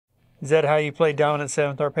Is that how you play dominant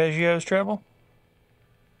seventh arpeggios, treble?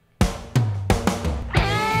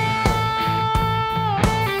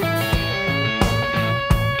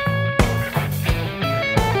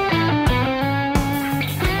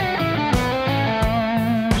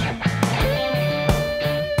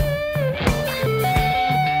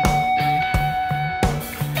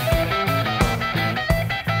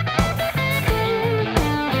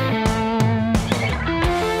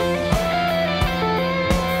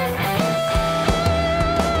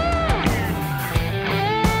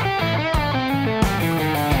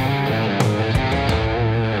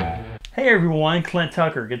 Hey everyone, Clint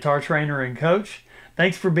Tucker, guitar trainer and coach.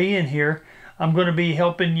 Thanks for being here. I'm going to be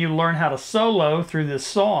helping you learn how to solo through this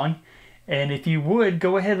song. And if you would,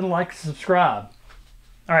 go ahead and like and subscribe.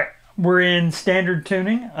 All right, we're in standard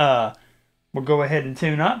tuning. We'll go ahead and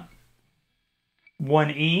tune up.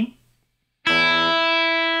 1 E.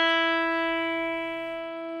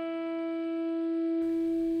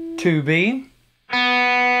 2 B.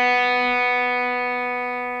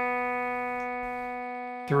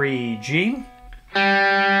 3 G, 4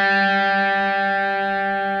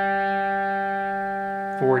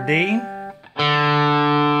 D,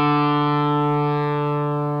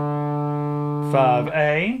 5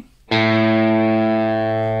 A,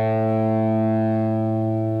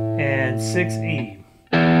 and 6 E.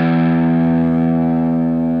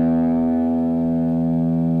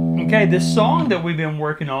 Okay, this song that we've been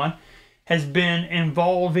working on has been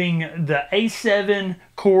involving the A7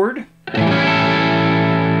 chord,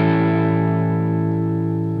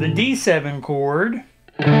 the D7 chord,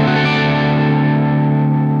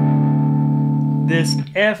 this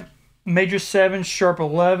F major 7 sharp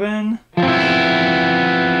 11,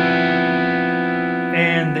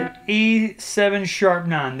 and the E7 sharp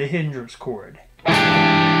 9, the hindrance chord.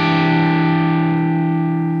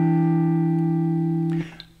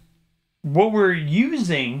 What we're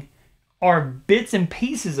using are bits and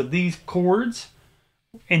pieces of these chords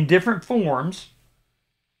in different forms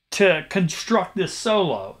to construct this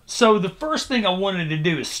solo. So the first thing I wanted to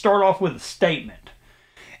do is start off with a statement.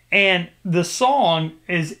 And the song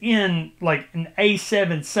is in like an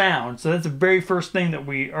A7 sound. So that's the very first thing that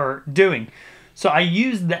we are doing. So I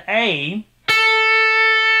used the A,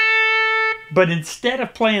 but instead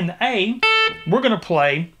of playing the A, we're going to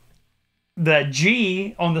play the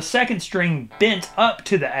G on the second string bent up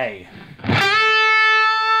to the A.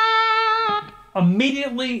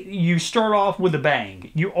 Immediately, you start off with a bang.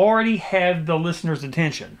 You already have the listener's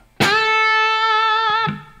attention.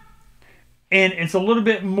 And it's a little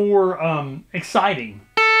bit more exciting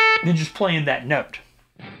than just playing that note.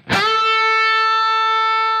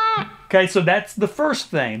 Okay, so that's the first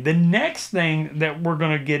thing. The next thing that we're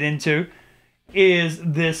going to get into is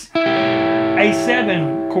this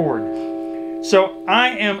A7 chord. So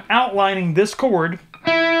I am outlining this chord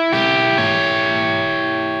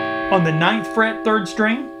on the 9th fret 3rd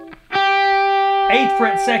string, 8th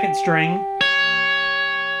fret 2nd string,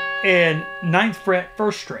 and 9th fret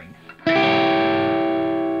 1st string.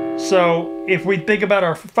 So if we think about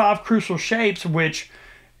our 5 crucial shapes, which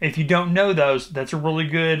if you don't know those, that's a really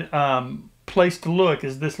good place to look,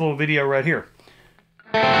 is this little video right here.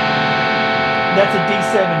 That's a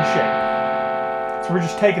D7 shape. So we're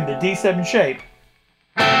just taking the D7 shape.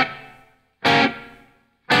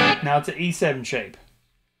 Now it's an E7 shape.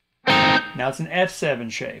 Now it's an F7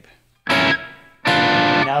 shape.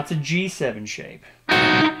 Now it's a G7 shape.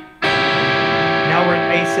 Now we're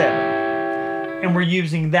in A7. And we're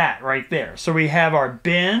using that right there. So we have our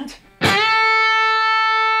bend.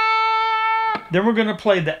 Then we're going to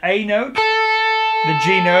play the A note, the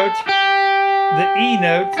G note, the E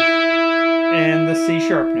note, and the C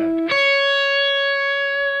sharp note.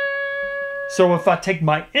 So if I take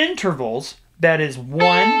my intervals, that is 1,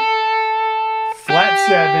 flat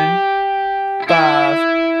 7,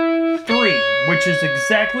 5, 3, which is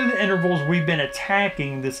exactly the intervals we've been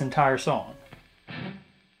attacking this entire song.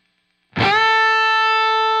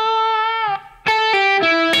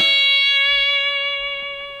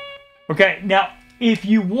 Okay, now if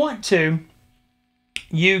you want to,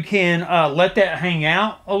 you can let that hang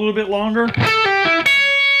out a little bit longer,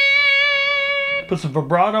 put some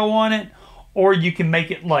vibrato on it, or you can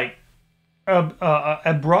make it like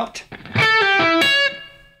abrupt.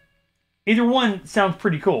 Either one sounds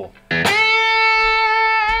pretty cool.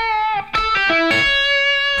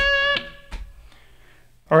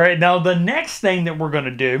 All right, now the next thing that we're going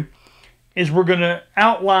to do is we're going to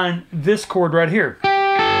outline this chord right here.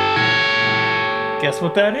 Guess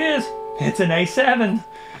what that is? It's an A7.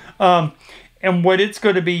 And what it's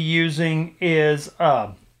going to be using is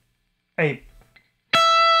a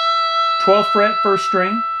 12th fret first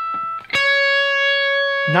string,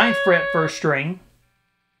 ninth fret first string.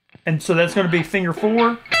 And so that's going to be finger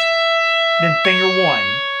 4, then finger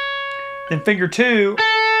 1. Then finger 2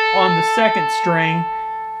 on the second string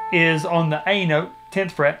is on the A note,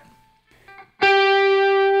 10th fret.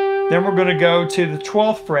 Then we're going to go to the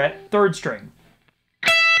 12th fret, 3rd string.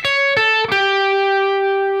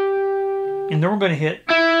 And then we're going to hit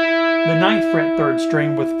the 9th fret, 3rd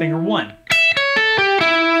string with finger 1.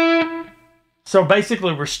 So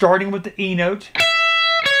basically we're starting with the E note,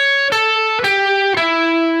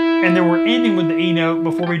 and then we're ending with the E note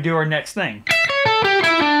before we do our next thing.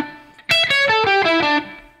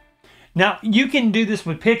 Now, you can do this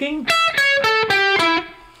with picking.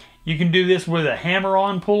 You can do this with a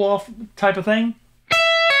hammer-on pull-off type of thing.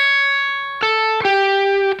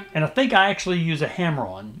 And I think I actually use a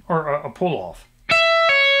hammer-on or a pull-off.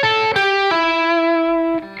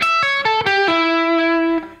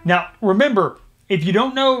 Now, remember, if you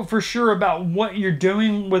don't know for sure about what you're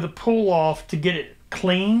doing with a pull-off to get it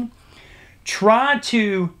clean, try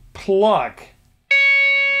to pluck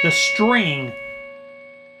the string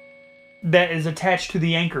that is attached to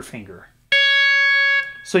the anchor finger.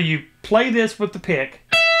 So you play this with the pick,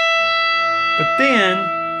 but then,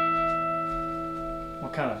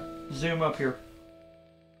 I'll kind of zoom up here,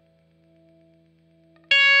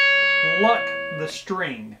 pluck the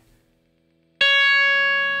string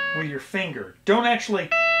with your finger. Don't actually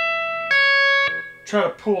try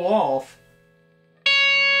to pull off,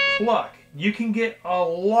 pluck. You can get a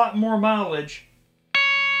lot more mileage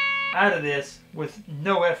out of this with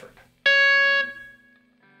no effort.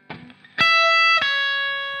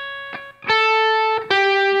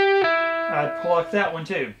 I'd pluck that one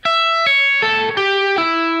too.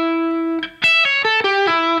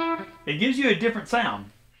 It gives you a different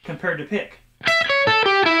sound compared to pick.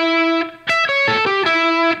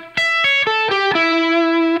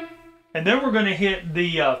 And then we're going to hit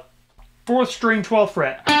the 4th string, 12th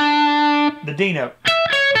fret, the D note.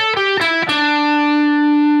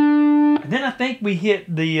 And then I think we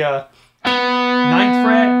hit the 9th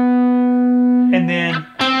fret, and then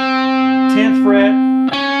 10th fret,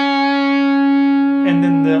 and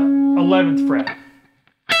then the 11th fret.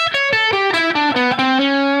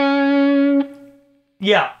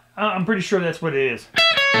 Yeah, I'm pretty sure that's what it is.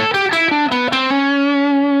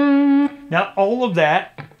 Now, all of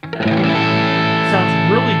that sounds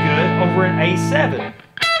really good over an A7.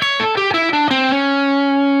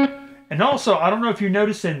 And also, I don't know if you're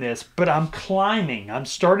noticing this, but I'm climbing. I'm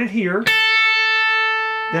started here,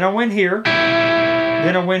 then I went here,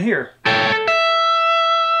 then I went here.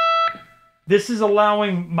 This is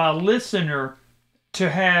allowing my listener to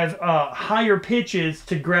have higher pitches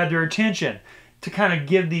to grab their attention, to kind of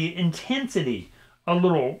give the intensity a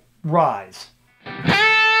little rise.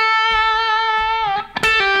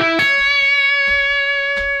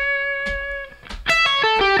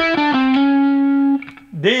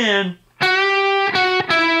 Then I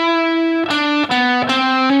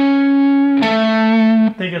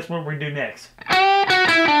think that's what we do next,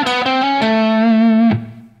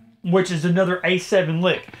 which is another A7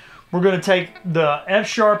 lick. We're going to take the F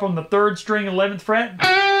sharp on the 3rd string, 11th fret,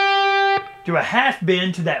 do a half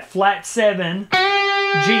bend to that flat 7 G.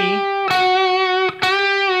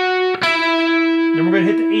 Then we're going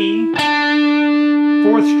to hit the E,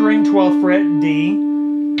 4th string, 12th fret, D,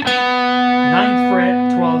 9th fret,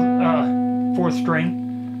 4th string,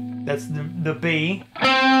 that's the B, C,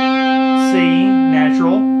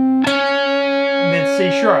 natural, and then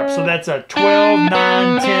C sharp. So that's a 12,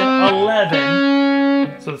 9, 10,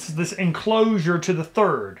 11. So it's this enclosure to the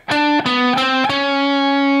 3rd.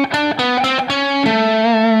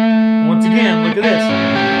 Once again, look at this.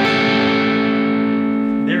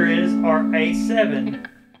 There is our A7.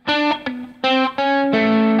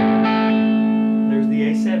 There's the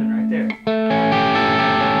A7 right there.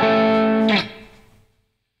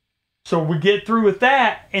 So we get through with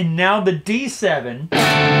that, and now the D7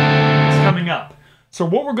 is coming up. So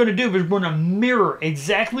what we're going to do is we're going to mirror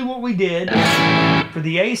exactly what we did for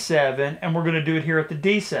the A7, and we're going to do it here at the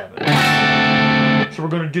D7. So we're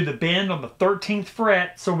going to do the bend on the 13th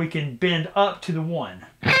fret so we can bend up to the 1.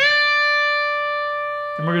 Then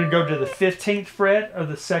we're going to go to the 15th fret of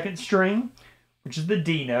the 2nd string, which is the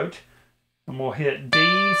D note, and we'll hit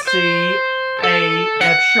D, C, A,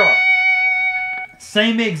 F sharp.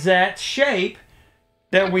 Same exact shape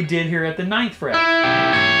that we did here at the 9th fret.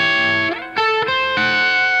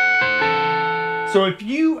 So if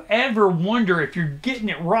you ever wonder if you're getting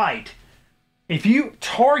it right, if you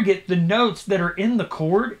target the notes that are in the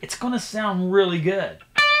chord, it's going to sound really good.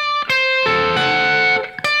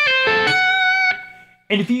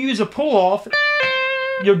 And if you use a pull-off,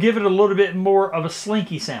 you'll give it a little bit more of a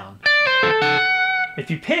slinky sound. If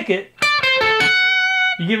you pick it,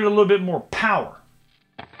 you give it a little bit more power.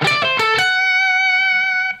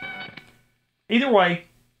 Either way,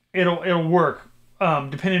 it'll work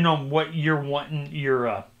depending on what you're wanting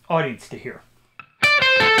your audience to hear.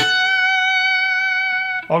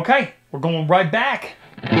 Okay, we're going right back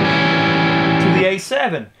to the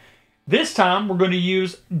A7. This time we're going to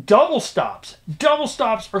use double stops. Double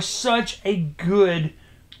stops are such a good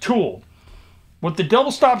tool. What the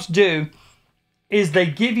double stops do is they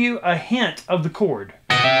give you a hint of the chord.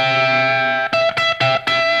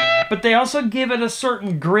 But they also give it a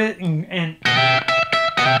certain grit and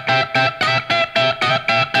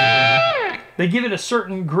they give it a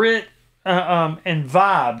certain grit and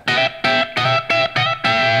vibe.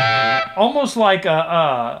 Almost like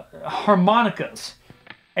harmonicas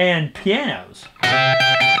and pianos.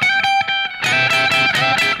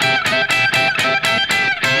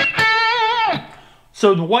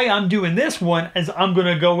 So the way I'm doing this one is I'm going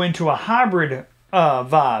to go into a hybrid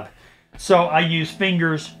vibe. So I use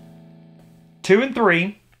fingers 2 and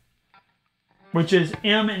 3, which is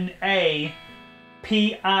M and A,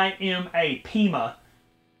 P-I-M-A, Pima.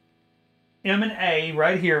 M and A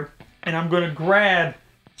right here. And I'm going to grab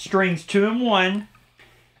strings 2 and 1.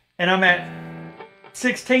 And I'm at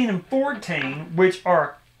 16 and 14, which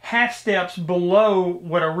are half steps below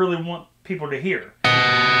what I really want people to hear.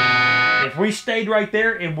 If we stayed right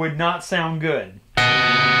there, it would not sound good.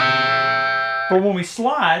 But when we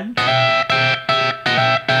slide,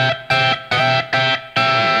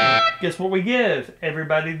 guess what we give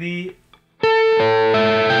everybody? The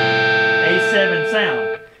A7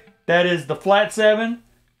 sound. That is the flat 7 and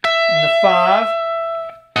the 5.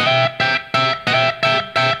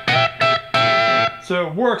 So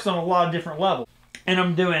it works on a lot of different levels. And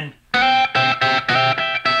I'm doing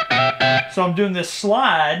this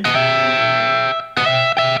slide,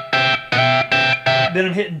 then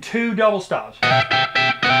I'm hitting 2 double stops.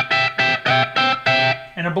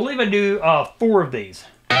 And I believe I do 4 of these.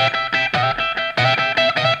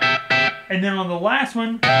 And then on the last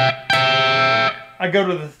one, I go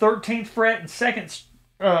to the 13th fret and second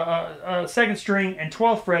string and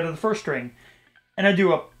 12th fret of the first string. And I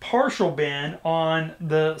do a partial bend on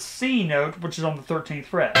the C note, which is on the 13th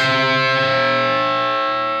fret.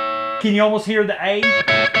 Can you almost hear the A?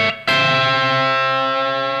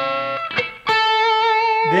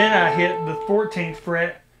 Then I hit the 14th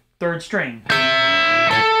fret, 3rd string.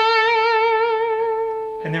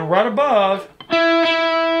 And then right above,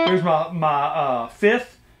 there's my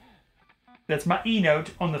 5th. That's my E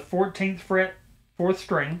note on the 14th fret, 4th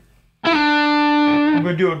string. I'm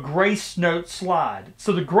going to do a grace note slide.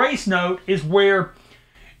 So the grace note is where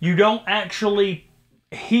you don't actually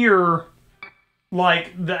hear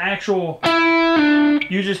like the actual,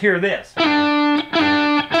 you just hear this.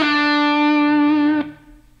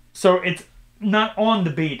 So it's not on the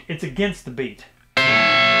beat, it's against the beat.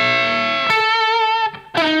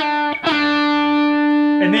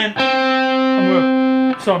 And then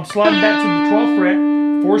I'm sliding back to the 12th fret,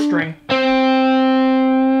 4th string.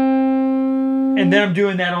 And then I'm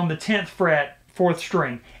doing that on the 10th fret, 4th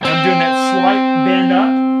string. And I'm doing that slight bend up.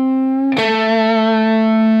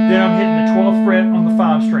 Then I'm hitting the 12th fret on the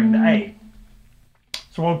 5 string, the A.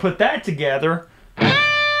 So when we put that together,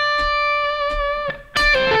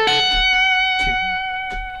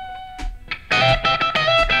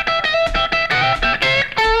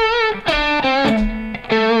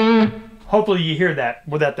 hopefully you hear that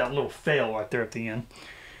without that little fail right there at the end.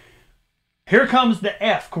 Here comes the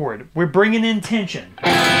F chord. We're bringing in tension.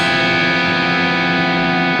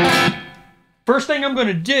 First thing I'm going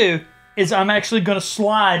to do is I'm actually going to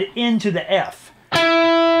slide into the F.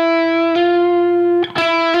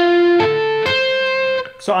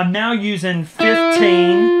 So I'm now using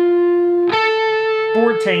 15,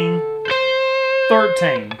 14,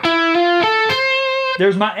 13.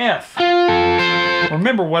 There's my F.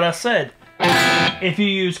 Remember what I said. If you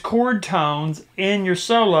use chord tones in your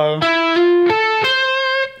solo,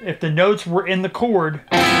 if the notes were in the chord,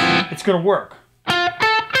 it's going to work.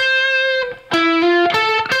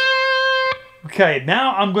 Okay,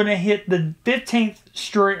 now I'm going to hit the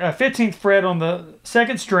 15th fret on the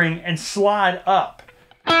 2nd string and slide up.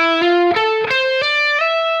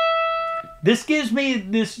 This gives me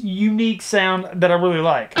this unique sound that I really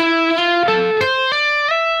like.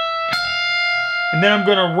 And then I'm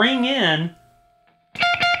going to ring in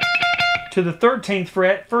to the 13th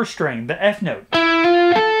fret, 1st string, the F note.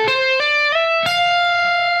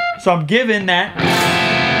 So I'm giving that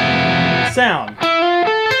sound.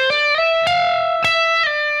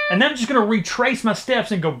 And then I'm just going to retrace my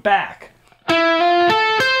steps and go back.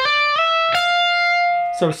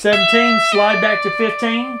 So 17, slide back to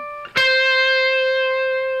 15.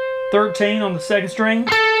 13 on the second string.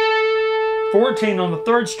 14 on the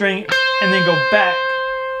third string, and then go back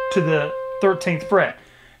to the 13th fret.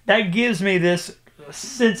 That gives me this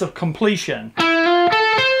sense of completion.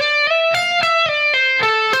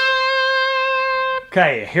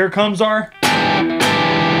 Okay, here comes our E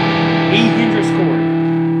Hendrix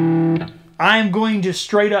chord. I am going to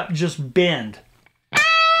straight up just bend.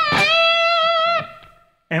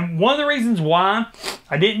 And one of the reasons why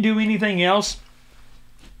I didn't do anything else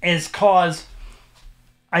is because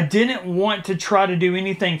I didn't want to try to do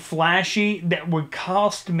anything flashy that would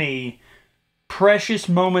cost me precious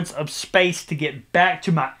moments of space to get back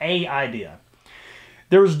to my A idea.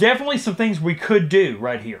 There was definitely some things we could do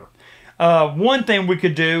right here. One thing we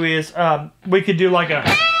could do is we could do like a,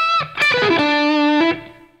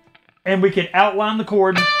 and we could outline the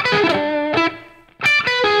chord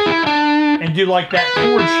and do like that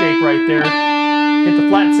chord shape right there. Hit the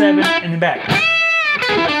flat 7 and then back.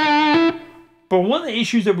 But one of the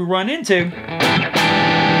issues that we run into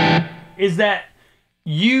is that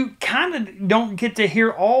you kind of don't get to hear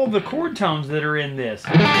all the chord tones that are in this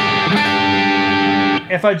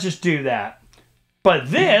if I just do that. But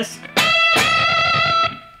this,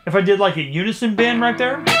 if I did like a unison bend right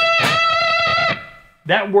there,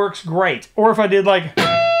 that works great. Or if I did like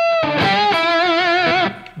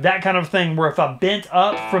that kind of thing where if I bent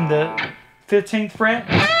up from the 15th fret,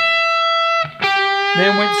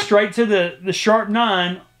 then went straight to the sharp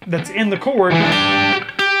 9 that's in the chord, bent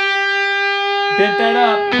that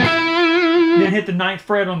up, then hit the 9th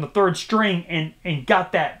fret on the 3rd string and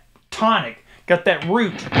got that tonic, got that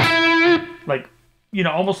root, like, you know,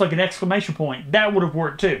 almost like an exclamation point. That would have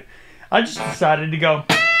worked too. I just decided to go,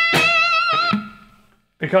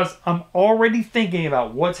 because I'm already thinking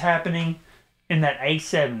about what's happening in that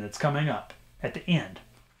A7 that's coming up at the end.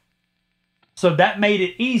 So that made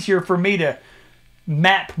it easier for me to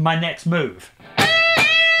map my next move.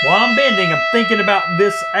 While I'm bending, I'm thinking about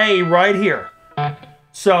this A right here.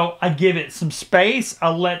 So I give it some space, I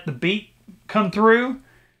let the beat come through,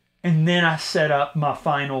 and then I set up my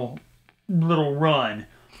final little run,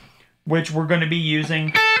 which we're going to be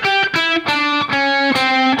using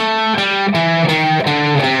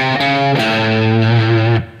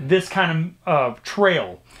this kind of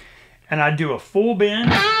trail. And I do a full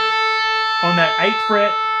bend on that 8th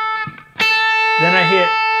fret. Then I hit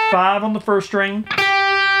 5 on the 1st string, 8,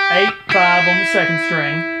 5 on the 2nd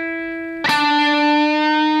string.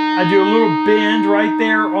 I do a little bend right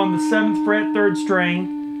there on the 7th fret, 3rd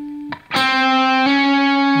string.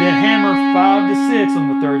 Then hammer 5 to 6 on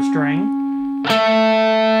the 3rd string.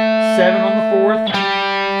 7 on the 4th,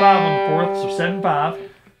 5 on the 4th, so 7, 5.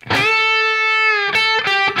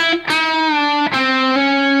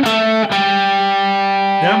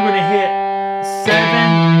 Then I'm going to hit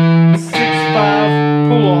 7, 6, 5,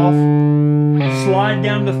 pull off, slide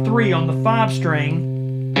down to 3 on the 5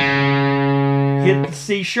 string, hit the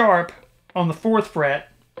C sharp on the 4th fret.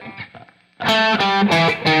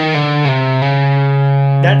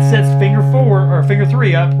 That sets finger 4 or finger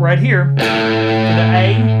 3 up right here to the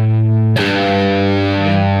A.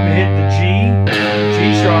 Then we hit the G, G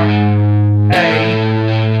sharp, A,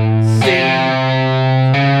 C,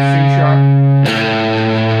 C sharp, A.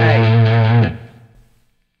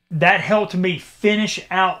 That helped me finish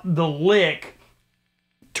out the lick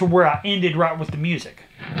to where I ended right with the music.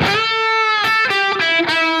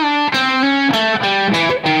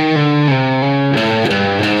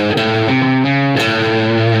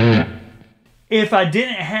 If I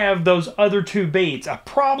didn't have those other 2 beats, I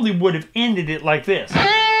probably would have ended it like this.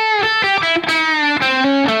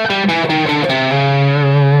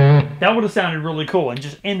 That would have sounded really cool and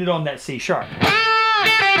just ended on that C sharp.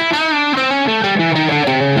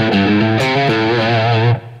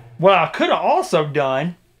 What I could have also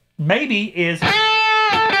done, maybe, is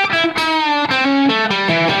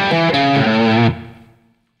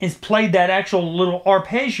played that actual little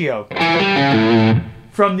arpeggio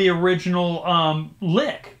from the original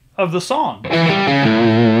lick of the song.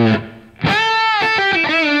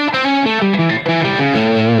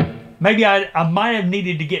 Maybe I might have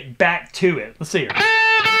needed to get back to it. Let's see here.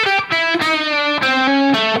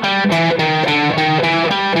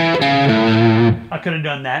 I could have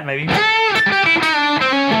done that, maybe.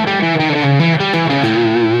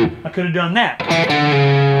 I could have done that.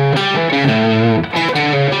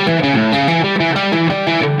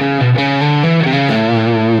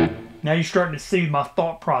 Now you're starting to see my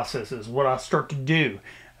thought processes, what I start to do.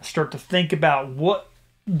 I start to think about what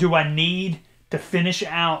do I need to finish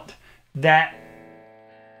out that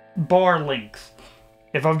bar length.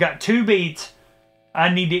 If I've got 2 beats, I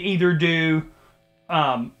need to either do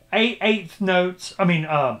 8/8 notes,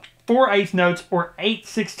 4/8 notes or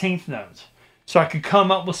 8/16 notes. So I could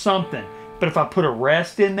come up with something. But if I put a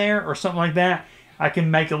rest in there or something like that, I can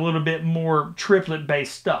make a little bit more triplet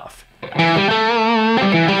based stuff.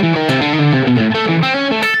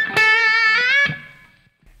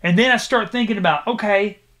 And then I start thinking about,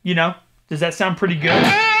 okay, you know, does that sound pretty good? I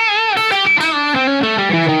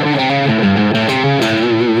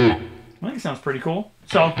think it sounds pretty cool.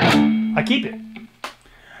 So I keep it.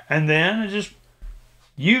 And then I just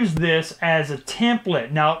use this as a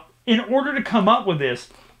template. Now, in order to come up with this,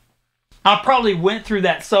 I probably went through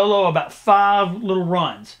that solo about 5 little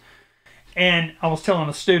runs. And I was telling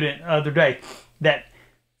a student the other day that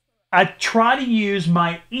I try to use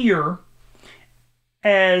my ear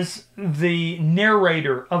as the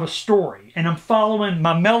narrator of a story. And I'm following,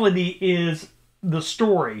 my melody is the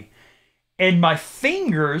story. And my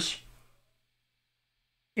fingers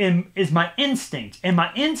is my instinct. And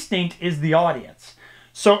my instinct is the audience.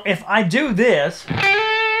 So if I do this,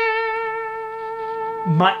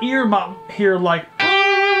 my ear might hear like,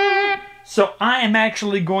 so I am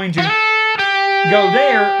actually going to go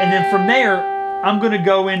there, and then from there, I'm going to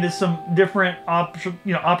go into some different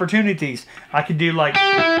opportunities. I could do like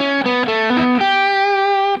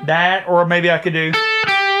that, or maybe I could do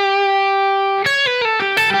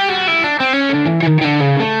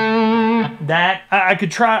that. I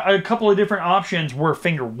could try a couple of different options where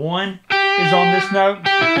finger 1 is on this note,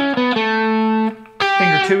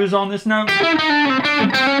 finger 2 is on this note,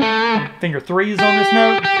 finger 3 is on this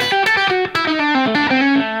note,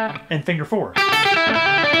 and finger 4.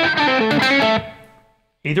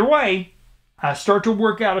 Either way, I start to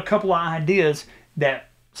work out a couple of ideas that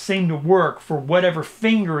seem to work for whatever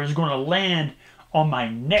finger is going to land on my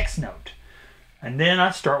next note. And then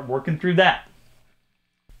I start working through that.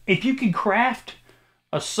 If you can craft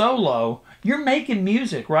a solo, you're making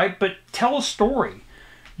music, right? But tell a story.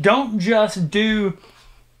 Don't just do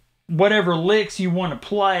whatever licks you want to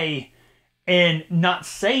play and not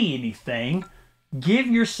say anything. Give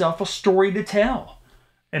yourself a story to tell.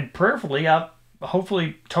 And prayerfully, I've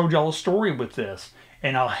hopefully told y'all a story with this.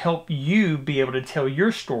 And I'll help you be able to tell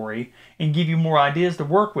your story and give you more ideas to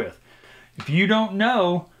work with. If you don't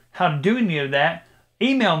know how to do any of that,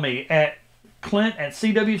 email me at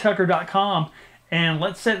clint@cwtucker.com and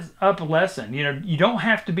let's set up a lesson. You know, you don't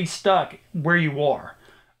have to be stuck where you are.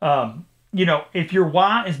 You know, if your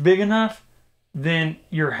why is big enough, then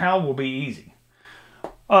your how will be easy.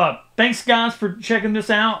 Thanks guys for checking this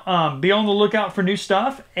out. Be on the lookout for new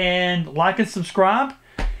stuff and like and subscribe.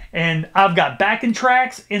 And I've got backing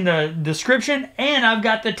tracks in the description and I've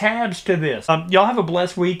got the tabs to this. Y'all have a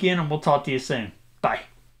blessed weekend and we'll talk to you soon. Bye.